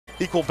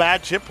equal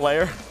bad chip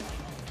player.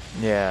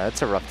 Yeah,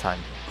 it's a rough time.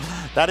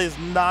 That is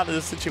not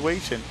the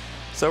situation.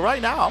 So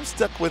right now I'm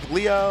stuck with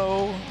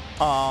Leo,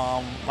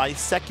 my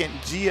second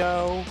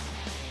Geo,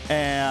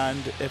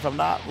 and if I'm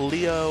not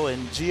Leo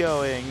and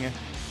Geoing,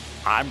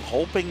 I'm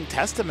hoping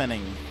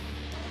Testamenting.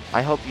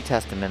 I hope you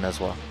Testament as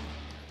well.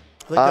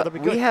 I think that'll be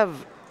good. We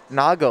have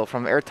Nago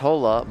from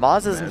Airtola.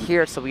 Maz isn't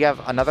here, so we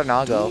have another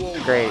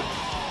Nago. Great.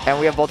 And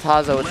we have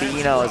Boltazo with the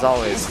Xeno as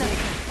always.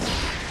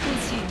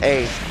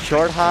 A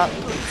short hop.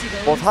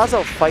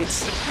 Boltazo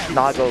fights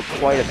Nago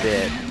quite a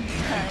bit.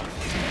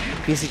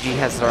 PCG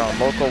has their own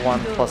local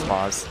one plus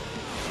Maz.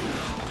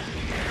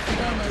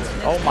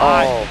 Oh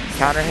my. Oh,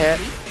 counter hit.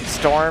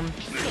 Storm.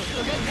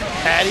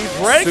 And he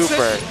breaks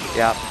Super. it.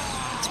 Yep.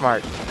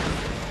 Smart.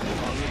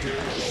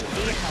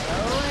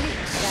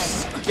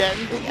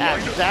 Getting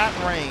at that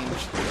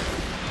range.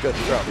 Good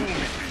throw.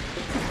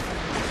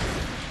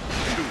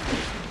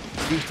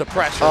 Use the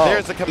pressure. Oh,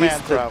 there's the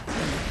command throw.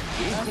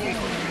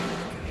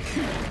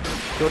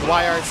 Good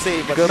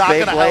YRC, but good not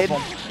going to Beyblade.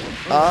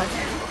 help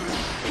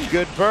him.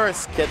 Good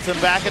burst. Gets him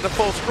back into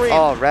full screen.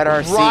 Oh, red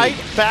RC. Right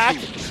back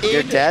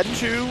You're dead?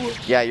 into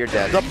Yeah, you're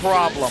dead. the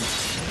problem.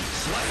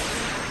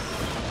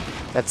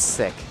 That's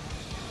sick.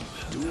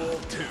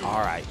 All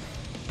right.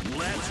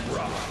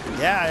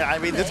 Yeah, I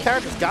mean, this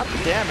character's got the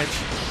damage.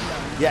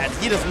 Yeah,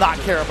 he does not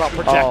care about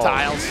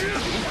projectiles.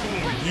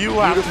 You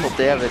have Beautiful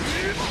damage.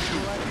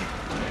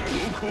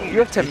 You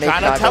have to make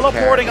kind of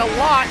teleporting a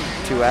lot.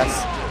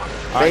 2S.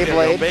 Right,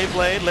 Beyblade.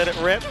 Beyblade, let it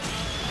rip.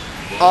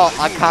 Oh,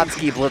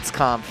 Akatsuki Blitz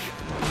Comp.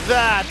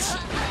 That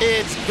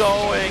it's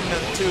going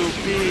to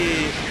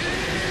be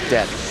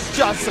Dead.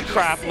 just a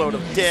crap load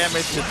of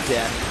damage to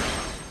death.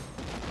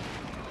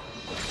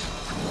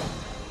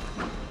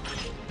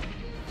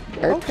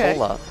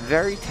 Airtola,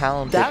 very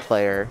talented That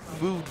player.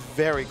 moved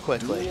very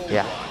quickly.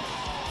 Yeah.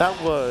 That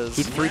was...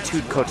 He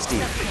 3-2'd Coach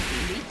Steve.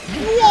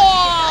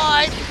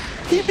 What?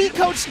 He beat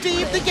Coach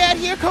Steve to get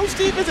here? Coach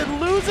Steve isn't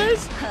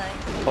losers?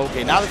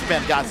 Okay, now this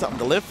man got something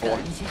to live for.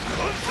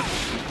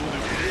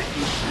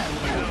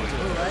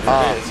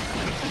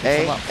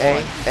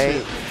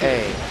 A.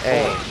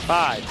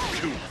 5.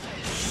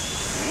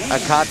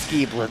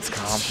 Akatsuki Blitz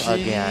Comp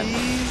again.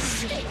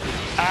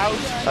 Out.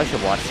 I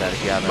should watch that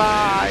if you haven't.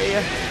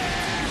 Bye.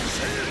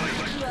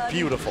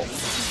 Beautiful.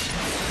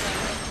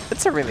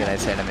 It's a really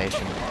nice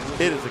animation.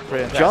 It is a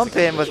fantastic. Jump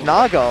in with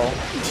Nago.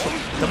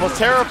 The most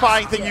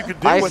terrifying thing you could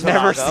do I've with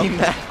never Nago seen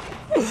that.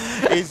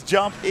 is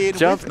jump in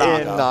Jump with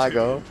in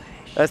Nago.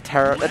 That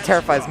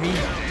terrifies me.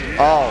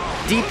 Oh,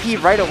 DP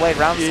right away,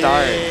 round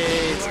start.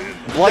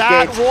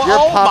 Bloodgates,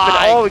 you're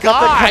popping. Oh, we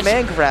got the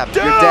command grab.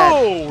 Dude! You're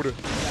dead.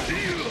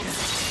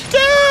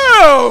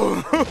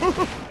 Dude!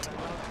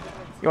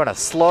 You want to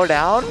slow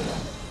down?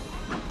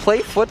 Play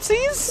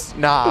footsies?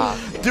 Nah.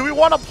 Do we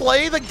want to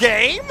play the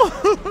game?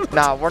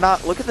 Nah, we're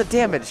not. Look at the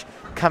damage.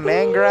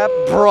 Command grab,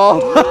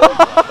 bro.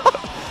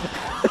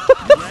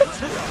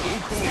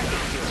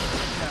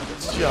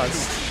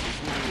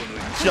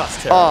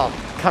 just terrible.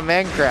 Oh,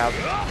 command grab.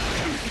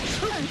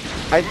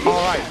 All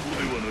right.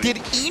 Did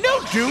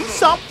Xeno do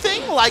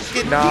something? Like,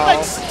 did he No.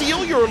 like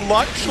steal your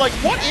lunch? Like,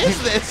 what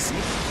is this?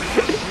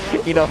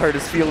 Xeno hurt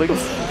his feelings.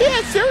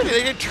 Yeah, seriously,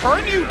 they did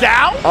turn you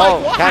down? Oh,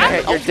 like, what counter happened?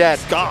 hit, you're dead.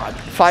 God.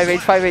 5-8,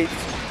 5-8.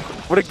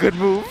 What a good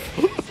move.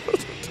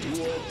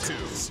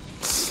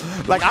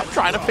 Like, I'm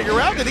trying to figure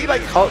out, did he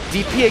like... Oh,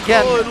 DP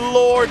again. Good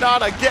Lord,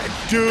 not again.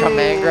 Dude.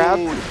 Command grab.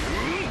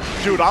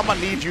 Dude, I'm going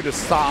to need you to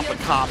stop and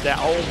calm down.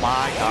 Oh,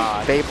 my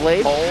God.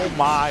 Beyblade. Oh,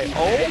 my.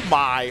 Oh,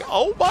 my.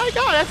 Oh, my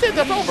God. That's it.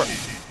 That's over.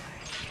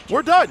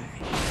 We're done.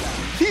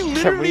 He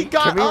literally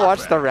got Can we up.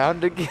 watch the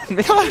round again?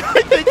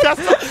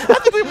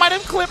 I think we might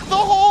have clipped the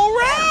whole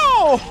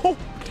round.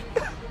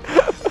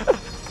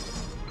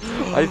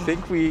 I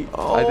think we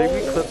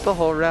clipped the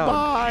whole round.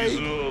 My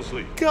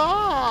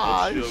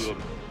gosh.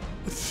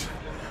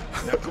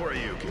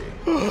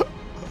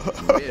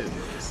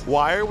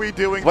 Why are we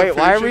doing the fusion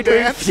why are we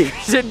doing dance?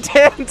 fusion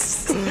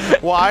dance?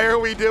 Why are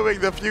we doing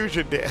the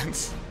fusion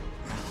dance?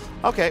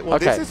 Okay, well,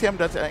 Okay. this is him.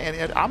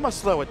 And I'm going to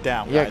slow it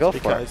down, Yeah, guys, go for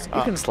because, it.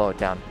 You can slow it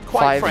down.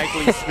 Quite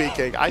frankly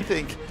speaking, I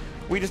think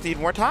we just need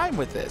more time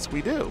with this.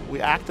 We do. We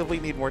actively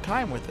need more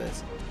time with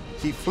this.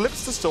 He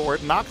flips the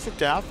sword, knocks it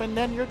down, and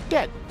then you're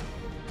dead.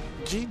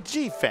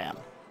 GG, fam.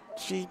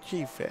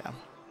 GG, fam.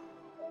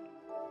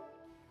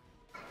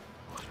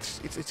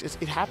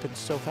 It happens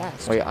so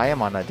fast. Wait, I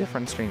am on a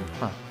different stream.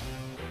 Huh.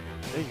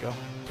 There you go.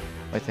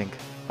 I think.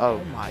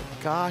 Oh Oh. my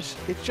gosh.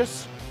 It's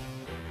just...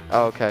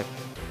 Oh, okay.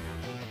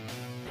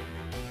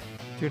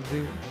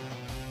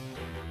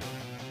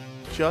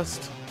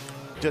 Just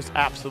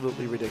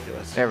absolutely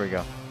ridiculous. There we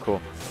go.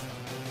 Cool.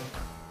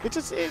 It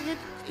just...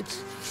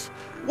 It's...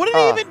 What did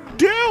he even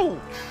do?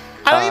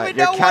 I don't even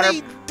know what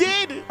he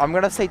did. I'm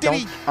gonna say Did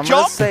he I'm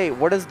jump? gonna say,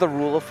 what is the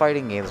rule of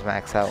fighting games,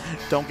 Maxout?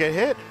 Don't get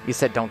hit. You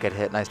said don't get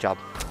hit. Nice job.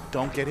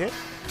 Don't get hit.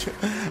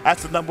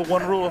 That's the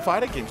 #1 rule of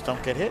fighting games.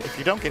 Don't get hit. If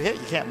you don't get hit,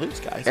 you can't lose,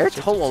 guys. It's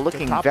just- Airtola it's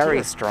looking top very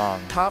tier.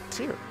 strong. Top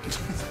tier.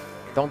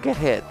 Don't get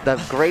hit.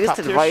 The greatest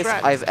Top-tier advice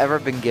strat. I've ever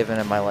been given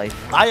in my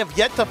life. I have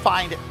yet to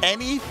find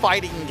any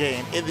fighting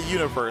game in the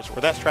universe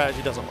where that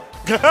strategy doesn't work.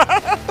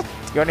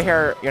 You wanna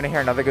hear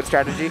another good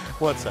strategy?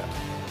 What's that?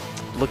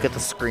 Look at the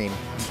screen.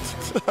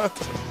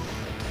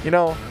 You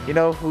know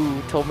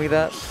who told me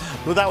that?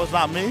 Well, that was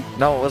not me.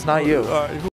 No, it was not you. Who